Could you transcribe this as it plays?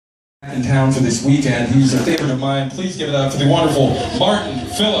In town for this weekend. He's a favorite of mine. Please give it up for the wonderful Martin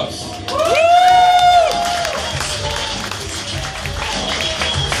Phillips.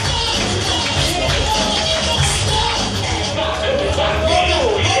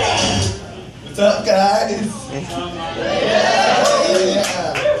 What's up, guys?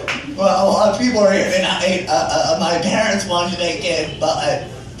 Yeah. Well, a lot of people are here tonight. My parents wanted to make it, but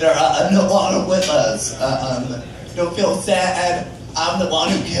they're no longer with us. Don't feel sad. I'm the one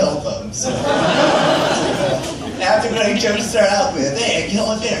who killed them, so. That's a great joke to start out with. Hey, kill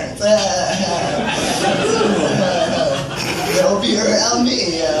my parents. They'll be around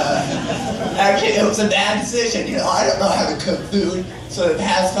me. Actually, it was a bad decision. You know, I don't know how to cook food, so the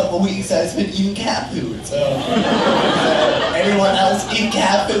past couple weeks I've been eating cat food. So, anyone else eat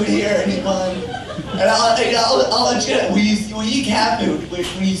cat food here? Anyone? And I'll let you know, when you eat cat food, when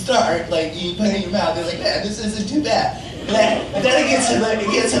you start, like, you put it in your mouth, you're like, man, this isn't too bad. And then it gets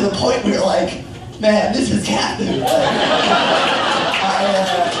to the point where you're like, man, this is cat food. Like,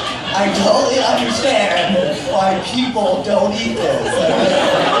 I totally understand why people don't eat this.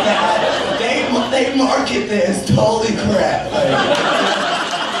 They market this totally correct. Like,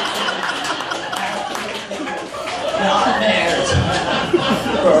 not meant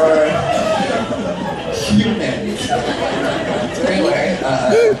for humans. So anyway,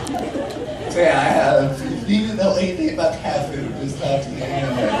 so yeah, I have. If you didn't know anything about cat food, just talk to me.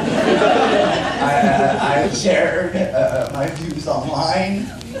 I've shared my views online.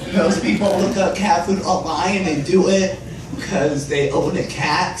 Most people look up cat food online and they do it because they own a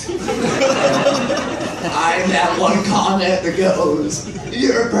cat. I'm that one comment that goes,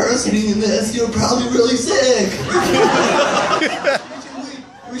 "You're a person eating this, you're probably really sick."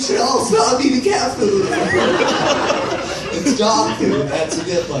 We should all stop eating cat food. It's dog food, that's a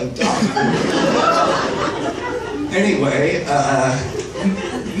good one, dog food. Anyway,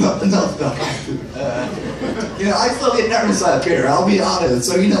 enough about cat food. You know, I still get nervous up here, I'll be honest.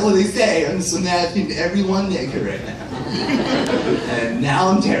 So you know what they say, I'm just imagining everyone naked right now. And now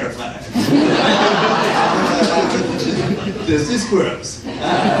I'm terrified. This is gross.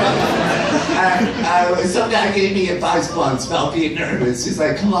 Some guy gave me advice once about being nervous. He's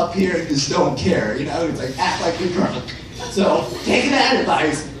like, come up here and just don't care. You know, he's like, act like you're drunk. So, taking that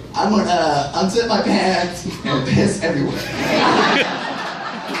advice, I'm gonna unzip my pants and piss everywhere.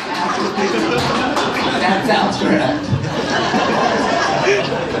 That sounds correct.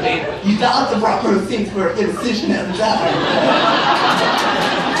 I mean, you thought the proper things were a decision at the time.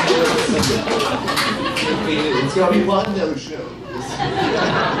 It's gonna be one of those shows.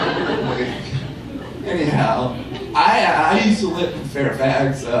 Anyhow, I used to live in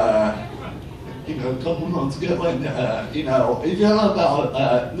Fairfax, you know, a couple months ago, and you know, if you know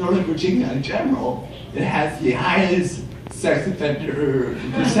about Northern Virginia in general, it has the highest sex offender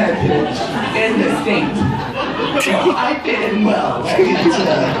percentage in the state. So I fit in well. Like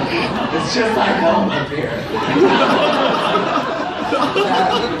it's just like home up here.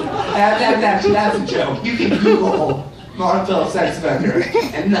 That's a joke. You can Google Martha sex offender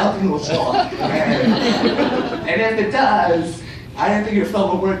and nothing will show up. Okay? And if it does, I didn't think your phone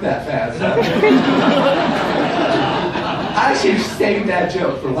would work that fast. I should have saved that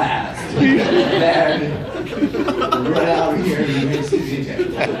joke for last. Then run out of here and make some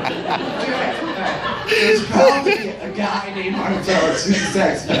details. There's probably a guy named Martin Phillips who's a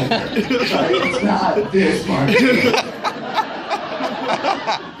sex offender, but it's not this Martin.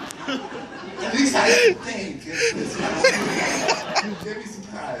 At least I think it's this Martin. You'd be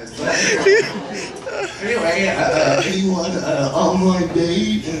surprised. But anyway, anyone online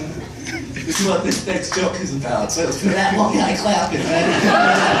date? This is what this next joke is about. So it's for that one guy clapping, right?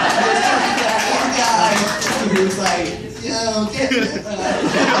 That one guy who was like, yo, get it.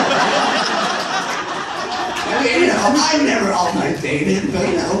 I mean, you know, I've never online dated, but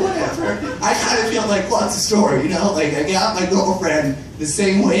you know, whatever. I kind of feel like, what's the story? You know, like I got my girlfriend the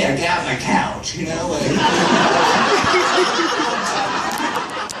same way I got my couch, you know, like.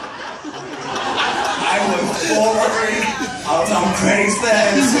 I was bored. I was on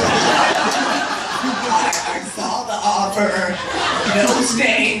Craigslist. I saw the offer. No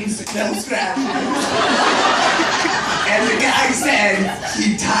stains, no scratches. And the guy said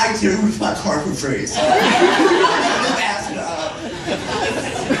he tied to my car for free. So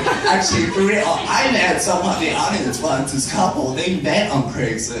actually, for real, I met someone in the audience once, this couple, they met on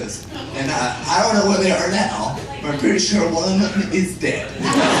Craigslist. And I don't know where they are now, but I'm pretty sure one of them is dead.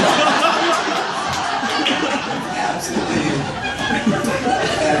 Absolutely.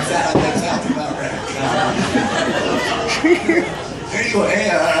 That sounds about right.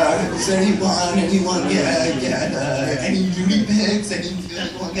 anyway, does anyone get any nudie pics?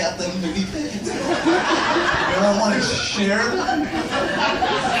 Anyone got them nudie pics? Anyone want to share them?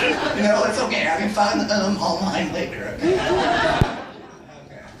 You know, it's okay. I can find them online later.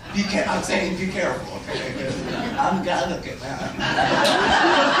 Okay. I'm saying be careful, okay? I'm the guy looking now.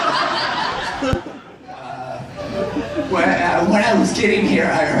 When I was getting here,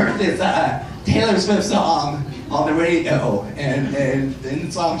 I heard this Taylor Swift song on the radio, and in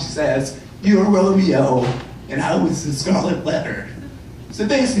the song she says, "You were Romeo, and I was the Scarlet Letter." So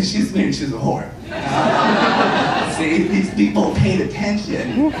basically, she's meaning she's a whore. See, these people paid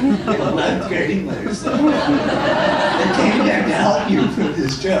attention. They were 11th grade English, so they came there to help you prove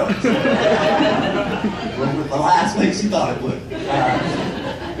this joke. So, the last place you thought it would.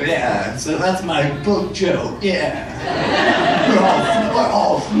 But yeah, so that's my book joke. Yeah, we're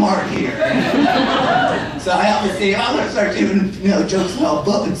all smart here. So I obviously, if I'm gonna start doing jokes about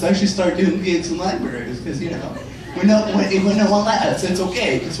books, I should start doing gigs in libraries because when no one laughs, it's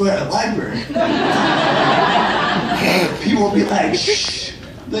okay because we're at a library. People will be like, shh,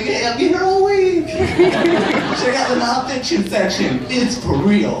 like, hey, I'll be here all week. Check out the nonfiction section. It's for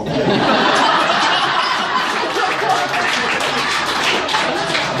real.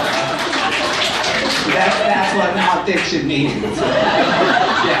 That's what nonfiction means.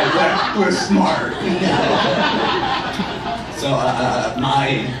 Yeah, we're smart. So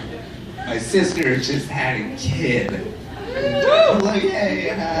my sister just had a kid. Well,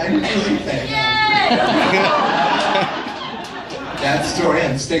 yay! I didn't do anything. That's the story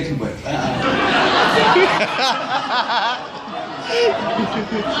I'm sticking with.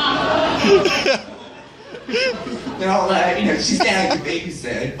 She's down to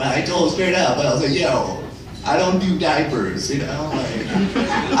babysit, but I told her straight up. I was like, yo, I don't do diapers, I don't want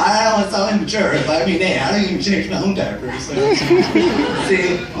to sound immature, but I mean, hey, I don't even change my own diapers. So.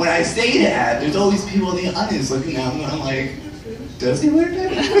 See, when I say that, there's always people in the audience looking at me, and I'm like, does he wear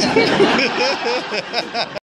diapers?